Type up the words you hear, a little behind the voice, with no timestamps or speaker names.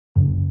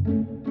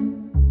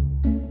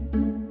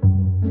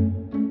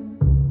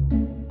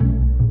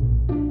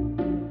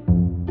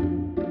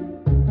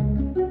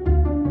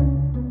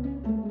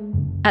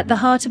At the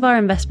heart of our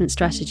investment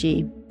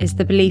strategy is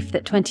the belief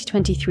that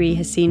 2023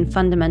 has seen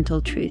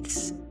fundamental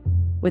truths,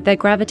 with their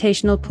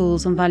gravitational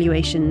pulls on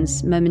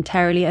valuations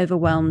momentarily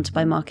overwhelmed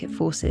by market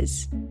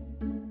forces.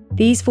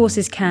 These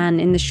forces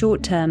can, in the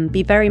short term,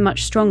 be very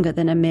much stronger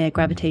than a mere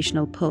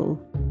gravitational pull,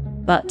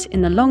 but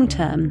in the long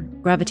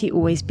term, gravity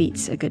always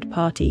beats a good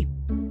party.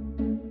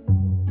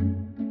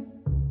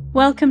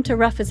 Welcome to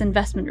Ruffer's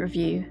Investment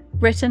Review,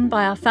 written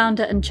by our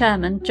founder and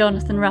chairman,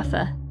 Jonathan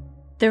Ruffer.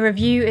 The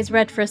review is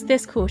read for us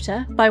this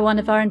quarter by one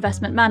of our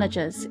investment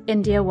managers,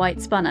 India White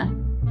Spunner.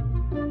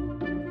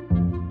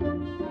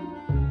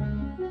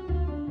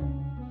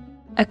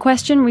 A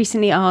question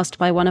recently asked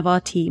by one of our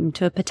team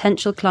to a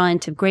potential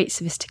client of great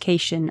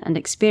sophistication and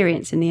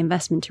experience in the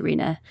investment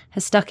arena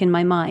has stuck in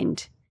my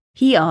mind.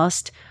 He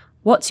asked,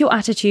 "What's your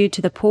attitude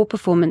to the poor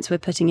performance we're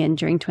putting in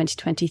during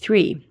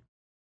 2023?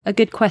 A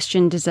good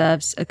question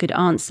deserves a good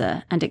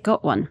answer, and it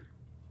got one.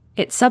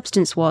 Its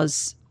substance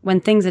was,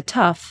 when things are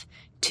tough,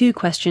 two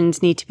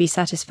questions need to be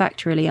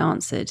satisfactorily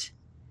answered.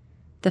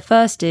 The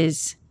first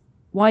is,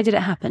 why did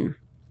it happen?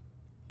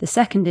 The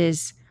second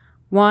is,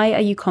 why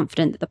are you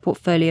confident that the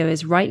portfolio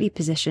is rightly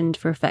positioned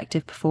for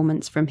effective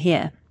performance from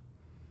here?"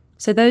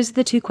 So those are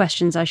the two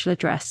questions I shall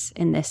address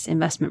in this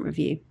investment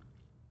review.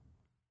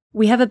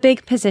 We have a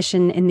big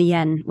position in the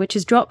yen, which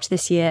has dropped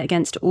this year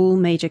against all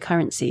major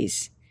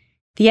currencies.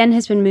 The yen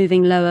has been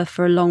moving lower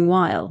for a long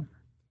while.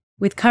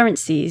 With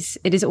currencies,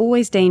 it is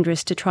always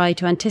dangerous to try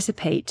to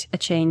anticipate a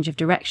change of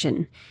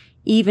direction,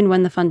 even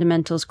when the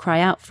fundamentals cry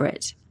out for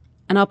it,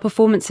 and our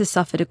performance has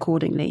suffered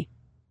accordingly.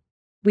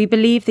 We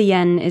believe the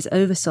yen is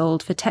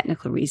oversold for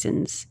technical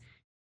reasons,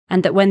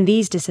 and that when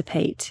these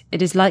dissipate,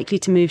 it is likely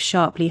to move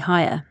sharply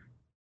higher.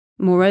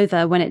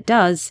 Moreover, when it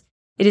does,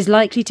 it is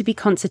likely to be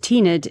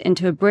concertinaed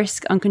into a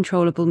brisk,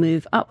 uncontrollable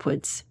move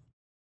upwards.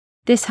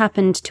 This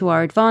happened to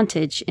our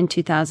advantage in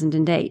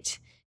 2008.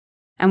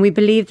 And we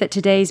believe that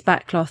today's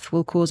backcloth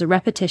will cause a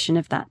repetition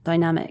of that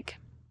dynamic.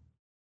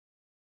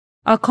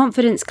 Our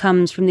confidence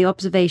comes from the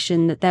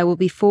observation that there will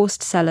be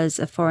forced sellers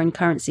of foreign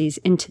currencies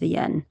into the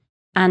yen,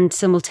 and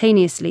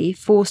simultaneously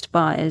forced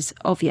buyers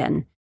of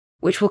yen,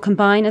 which will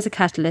combine as a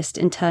catalyst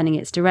in turning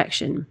its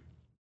direction.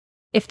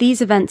 If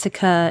these events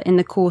occur in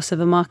the course of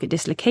a market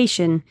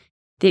dislocation,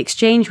 the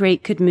exchange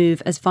rate could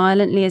move as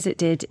violently as it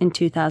did in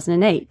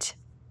 2008,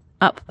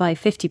 up by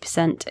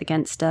 50%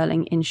 against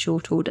sterling in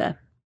short order.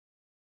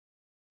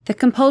 The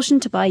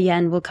compulsion to buy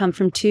yen will come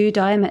from two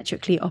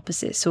diametrically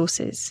opposite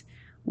sources,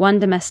 one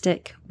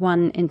domestic,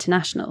 one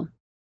international.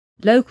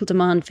 Local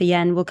demand for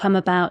yen will come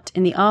about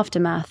in the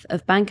aftermath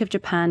of Bank of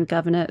Japan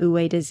Governor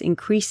Ueda's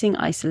increasing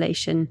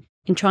isolation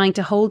in trying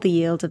to hold the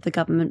yield of the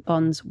government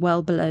bonds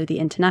well below the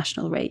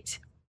international rate.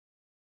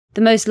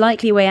 The most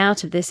likely way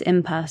out of this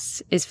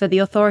impasse is for the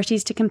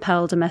authorities to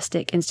compel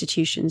domestic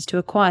institutions to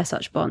acquire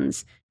such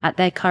bonds at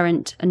their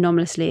current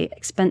anomalously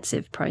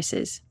expensive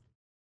prices.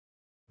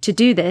 To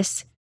do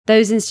this,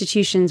 those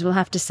institutions will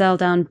have to sell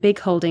down big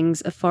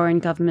holdings of foreign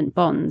government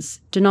bonds,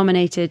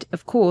 denominated,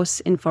 of course,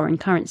 in foreign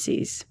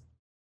currencies.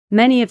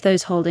 Many of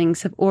those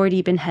holdings have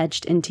already been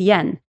hedged into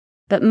yen,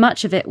 but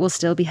much of it will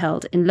still be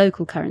held in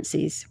local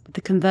currencies, with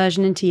the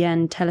conversion into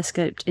yen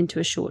telescoped into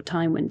a short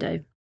time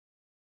window.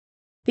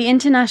 The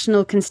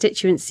international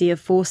constituency of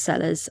forced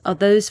sellers are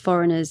those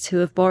foreigners who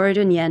have borrowed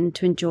in yen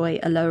to enjoy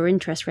a lower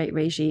interest rate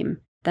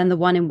regime than the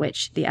one in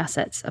which the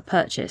assets are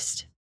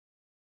purchased.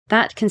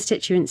 That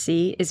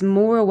constituency is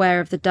more aware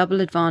of the double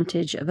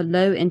advantage of a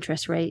low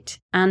interest rate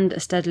and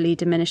a steadily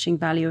diminishing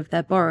value of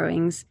their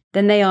borrowings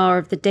than they are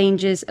of the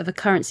dangers of a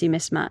currency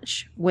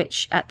mismatch,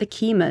 which, at the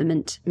key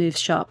moment, moves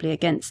sharply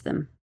against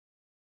them.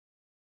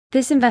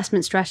 This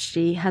investment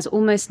strategy has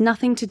almost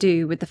nothing to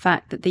do with the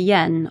fact that the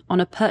yen, on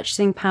a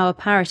purchasing power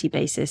parity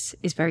basis,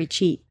 is very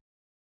cheap.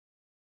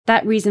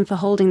 That reason for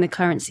holding the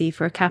currency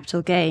for a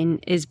capital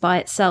gain is by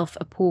itself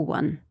a poor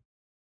one.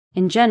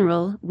 In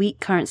general,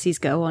 weak currencies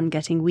go on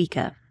getting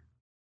weaker.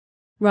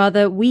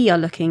 Rather, we are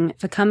looking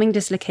for coming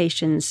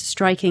dislocations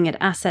striking at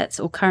assets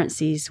or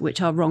currencies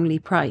which are wrongly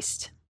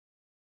priced.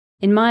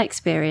 In my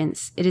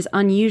experience, it is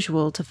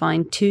unusual to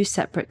find two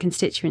separate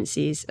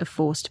constituencies of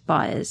forced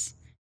buyers.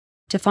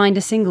 To find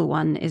a single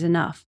one is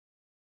enough.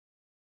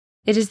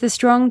 It is the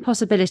strong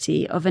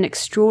possibility of an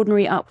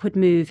extraordinary upward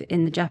move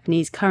in the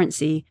Japanese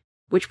currency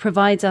which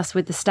provides us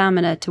with the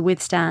stamina to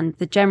withstand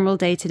the general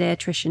day-to-day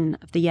attrition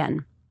of the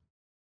yen.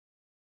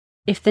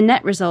 If the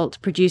net result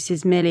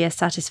produces merely a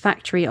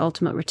satisfactory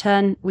ultimate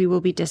return, we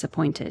will be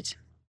disappointed.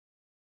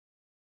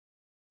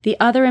 The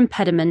other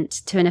impediment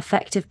to an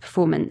effective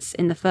performance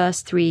in the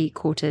first 3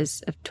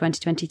 quarters of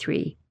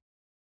 2023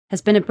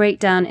 has been a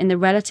breakdown in the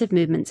relative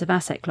movements of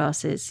asset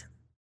classes.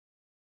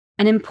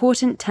 An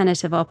important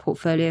tenet of our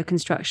portfolio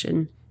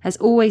construction has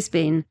always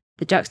been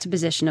the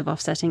juxtaposition of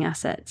offsetting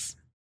assets.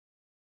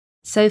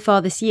 So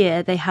far this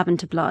year, they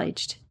haven't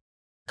obliged.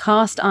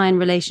 Cast iron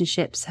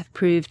relationships have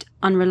proved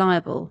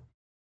unreliable,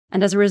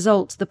 and as a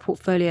result, the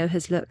portfolio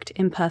has looked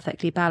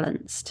imperfectly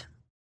balanced.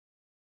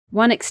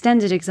 One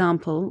extended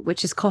example,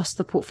 which has cost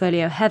the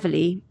portfolio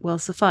heavily, will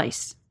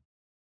suffice.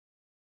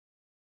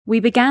 We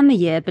began the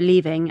year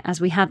believing, as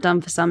we have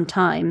done for some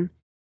time,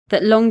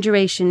 that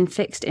long-duration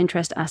fixed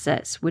interest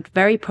assets would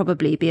very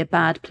probably be a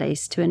bad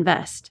place to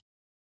invest.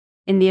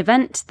 In the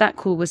event, that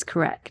call was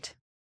correct.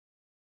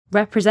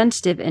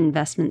 Representative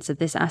investments of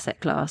this asset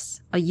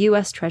class are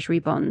US Treasury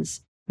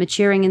bonds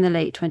maturing in the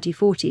late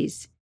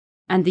 2040s,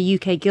 and the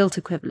UK gilt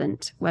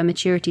equivalent, where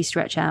maturities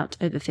stretch out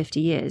over 50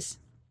 years.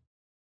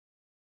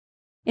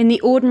 In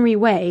the ordinary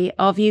way,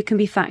 our view can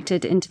be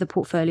factored into the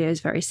portfolios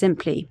very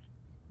simply.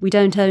 We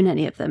don't own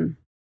any of them.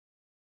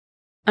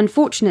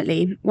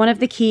 Unfortunately, one of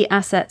the key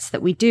assets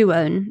that we do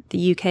own,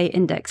 the UK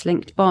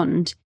index-linked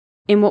bond,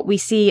 in what we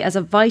see as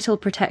a vital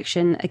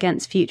protection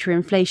against future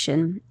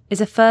inflation,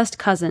 is a first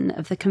cousin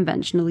of the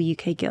conventional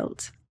UK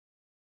gilt.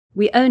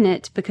 We own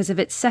it because of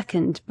its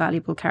second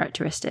valuable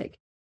characteristic,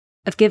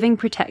 of giving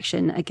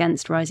protection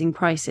against rising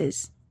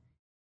prices.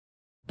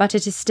 But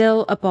it is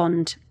still a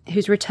bond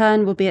whose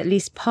return will be at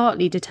least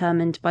partly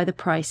determined by the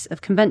price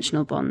of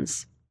conventional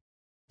bonds.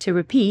 To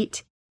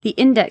repeat, the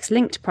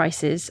index-linked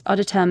prices are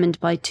determined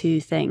by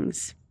two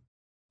things: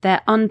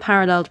 their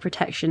unparalleled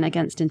protection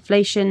against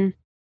inflation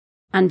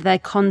and their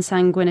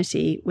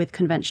consanguinity with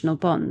conventional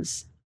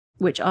bonds,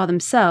 which are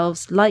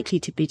themselves likely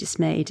to be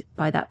dismayed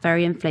by that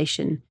very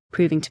inflation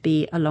proving to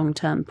be a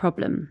long-term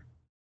problem.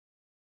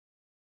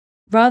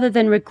 Rather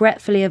than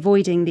regretfully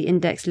avoiding the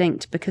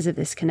index-linked because of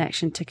this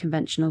connection to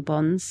conventional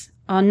bonds,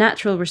 our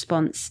natural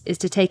response is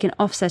to take an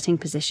offsetting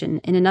position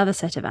in another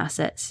set of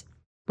assets,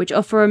 which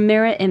offer a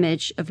mirror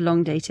image of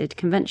long-dated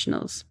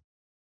conventionals.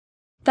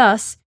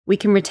 Thus, we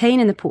can retain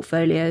in the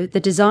portfolio the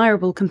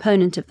desirable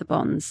component of the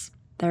bonds,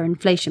 their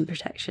inflation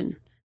protection,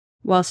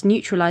 whilst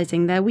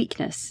neutralising their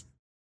weakness,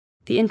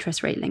 the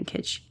interest rate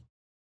linkage.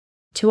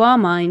 To our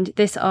mind,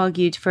 this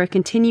argued for a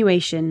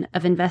continuation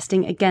of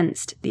investing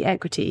against the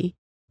equity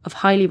of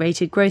highly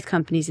rated growth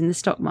companies in the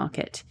stock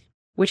market,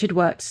 which had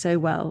worked so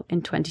well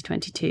in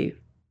 2022.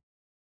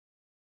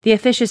 The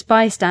officious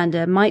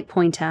bystander might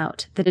point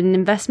out that an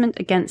investment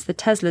against the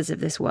Teslas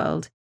of this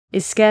world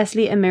is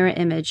scarcely a mirror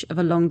image of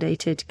a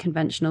long-dated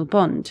conventional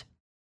bond.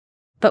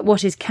 But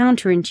what is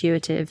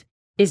counterintuitive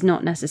is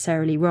not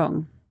necessarily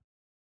wrong.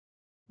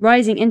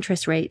 Rising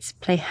interest rates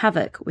play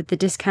havoc with the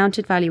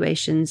discounted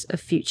valuations of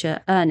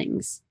future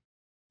earnings,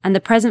 and the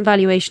present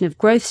valuation of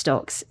growth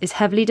stocks is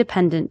heavily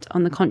dependent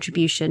on the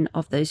contribution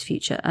of those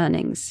future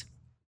earnings.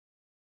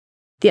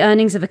 The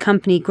earnings of a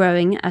company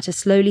growing at a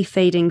slowly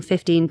fading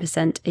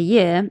 15% a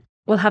year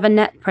will have a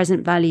net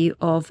present value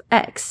of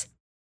X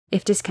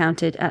if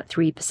discounted at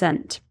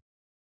 3%,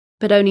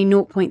 but only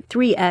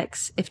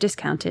 0.3x if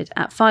discounted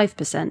at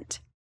 5%.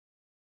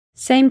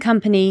 Same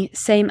company,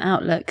 same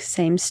outlook,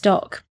 same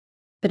stock,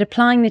 but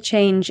applying the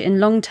change in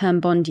long-term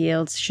bond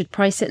yields should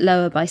price it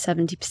lower by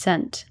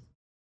 70%.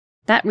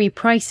 That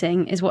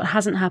repricing is what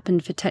hasn't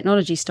happened for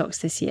technology stocks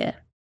this year,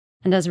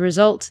 and as a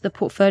result, the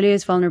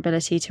portfolio's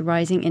vulnerability to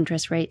rising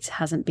interest rates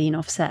hasn't been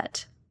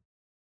offset.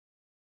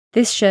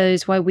 This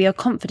shows why we are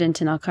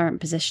confident in our current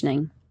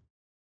positioning.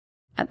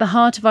 At the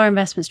heart of our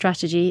investment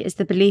strategy is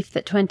the belief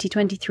that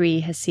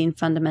 2023 has seen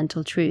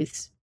fundamental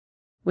truths,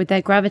 with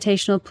their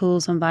gravitational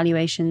pulls on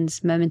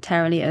valuations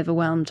momentarily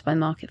overwhelmed by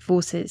market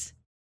forces.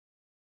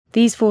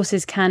 These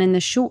forces can, in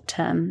the short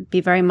term,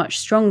 be very much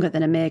stronger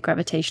than a mere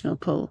gravitational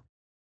pull,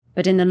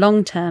 but in the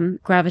long term,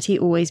 gravity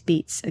always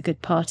beats a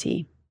good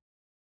party.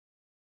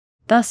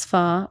 Thus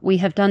far, we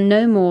have done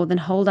no more than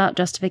hold out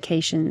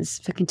justifications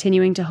for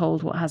continuing to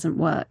hold what hasn't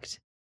worked.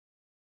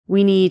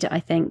 We need, I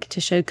think,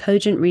 to show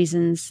cogent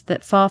reasons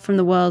that far from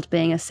the world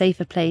being a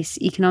safer place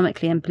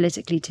economically and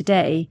politically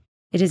today,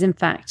 it is in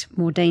fact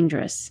more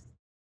dangerous.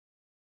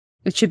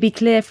 It should be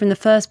clear from the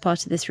first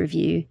part of this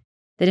review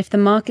that if the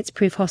markets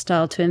prove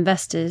hostile to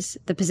investors,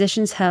 the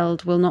positions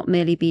held will not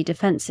merely be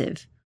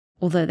defensive,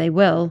 although they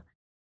will,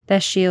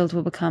 their shield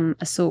will become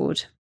a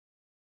sword.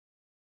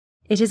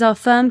 It is our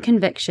firm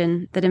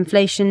conviction that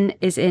inflation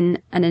is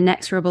in an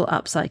inexorable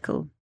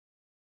upcycle.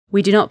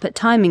 We do not put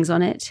timings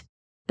on it,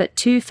 but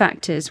two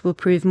factors will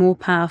prove more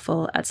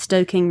powerful at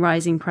stoking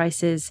rising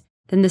prices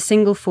than the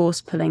single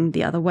force pulling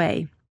the other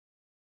way: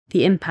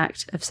 the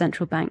impact of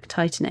central bank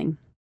tightening.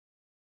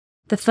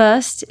 The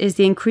first is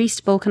the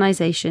increased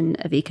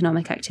balkanization of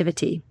economic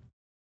activity,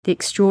 the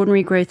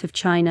extraordinary growth of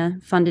China,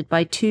 funded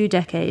by 2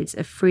 decades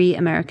of free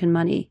American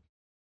money,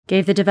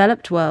 gave the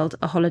developed world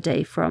a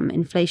holiday from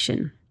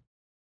inflation.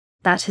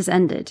 That has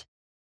ended.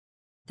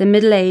 The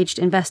middle-aged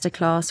investor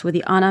class were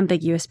the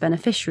unambiguous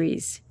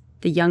beneficiaries,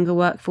 the younger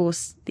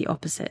workforce the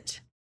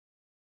opposite.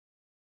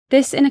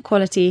 This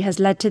inequality has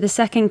led to the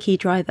second key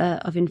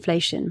driver of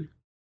inflation,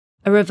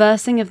 a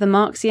reversing of the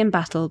Marxian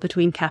battle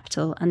between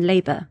capital and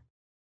labour,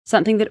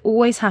 something that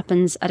always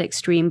happens at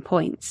extreme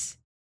points,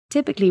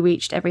 typically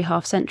reached every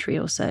half-century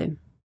or so.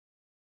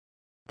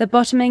 The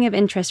bottoming of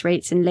interest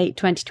rates in late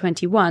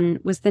 2021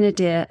 was the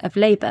nadir of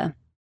labour,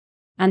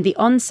 and the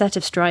onset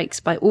of strikes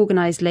by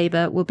organised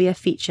labour will be a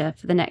feature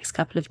for the next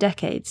couple of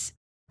decades,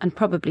 and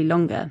probably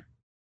longer.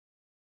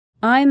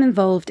 I am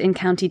involved in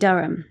County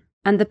Durham,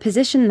 and the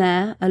position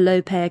there, a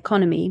low-pay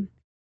economy,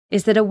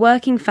 is that a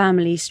working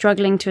family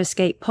struggling to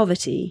escape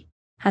poverty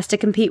has to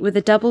compete with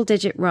a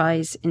double-digit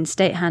rise in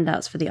state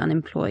handouts for the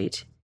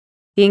unemployed,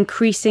 the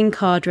increasing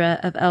cadre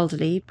of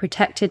elderly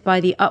protected by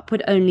the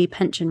upward-only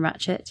pension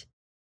ratchet,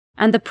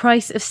 and the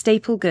price of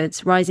staple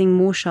goods rising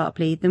more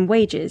sharply than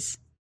wages,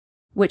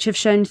 which have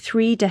shown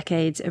 3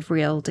 decades of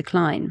real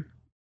decline.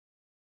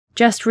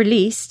 Just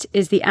released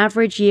is the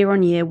average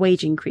year-on-year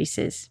wage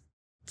increases,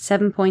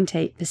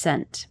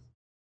 7.8%.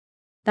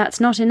 That's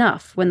not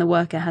enough when the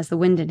worker has the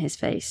wind in his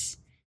face,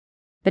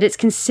 but it's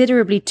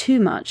considerably too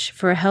much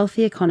for a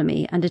healthy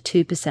economy and a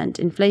 2%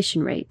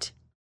 inflation rate.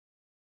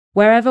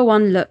 Wherever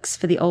one looks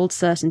for the old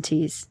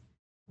certainties,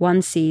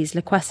 one sees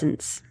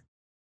liquescence.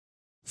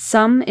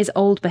 Some is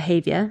old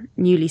behaviour,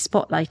 newly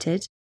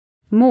spotlighted.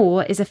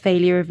 More is a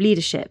failure of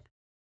leadership,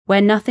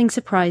 where nothing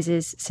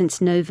surprises since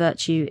no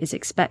virtue is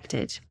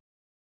expected.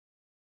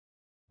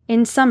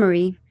 In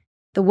summary,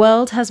 the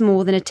world has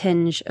more than a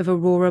tinge of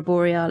aurora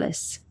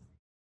borealis.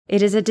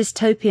 It is a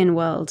dystopian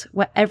world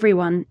where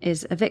everyone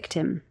is a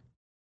victim.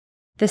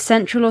 The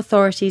central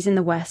authorities in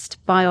the West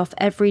buy off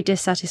every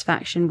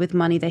dissatisfaction with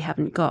money they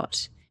haven't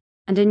got,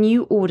 and a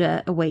new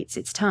order awaits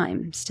its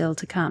time, still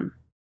to come.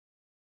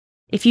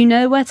 If you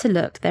know where to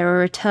look, there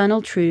are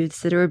eternal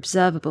truths that are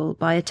observable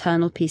by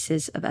eternal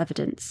pieces of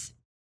evidence.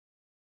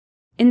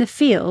 In the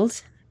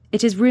field,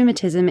 it is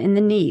rheumatism in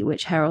the knee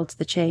which heralds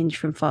the change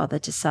from father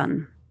to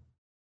son.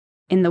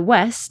 In the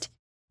West,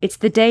 it's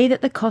the day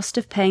that the cost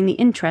of paying the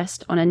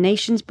interest on a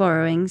nation's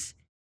borrowings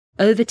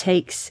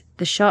overtakes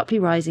the sharply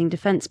rising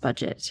defence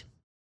budget.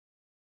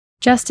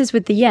 Just as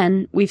with the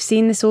yen, we've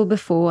seen this all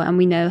before and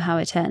we know how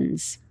it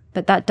ends,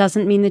 but that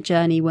doesn't mean the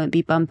journey won't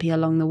be bumpy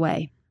along the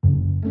way.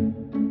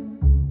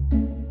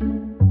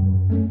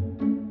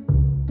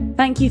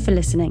 Thank you for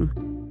listening.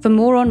 For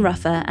more on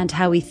Ruffer and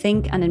how we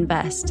think and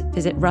invest,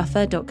 visit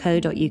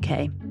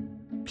ruffer.co.uk.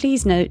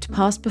 Please note,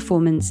 past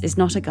performance is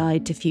not a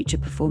guide to future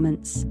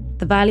performance.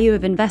 The value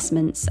of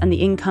investments and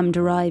the income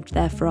derived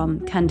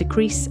therefrom can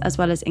decrease as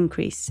well as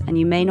increase, and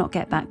you may not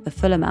get back the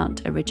full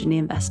amount originally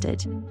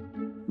invested.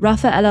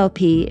 Ruffer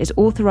LLP is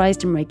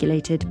authorised and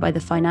regulated by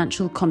the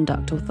Financial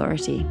Conduct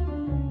Authority.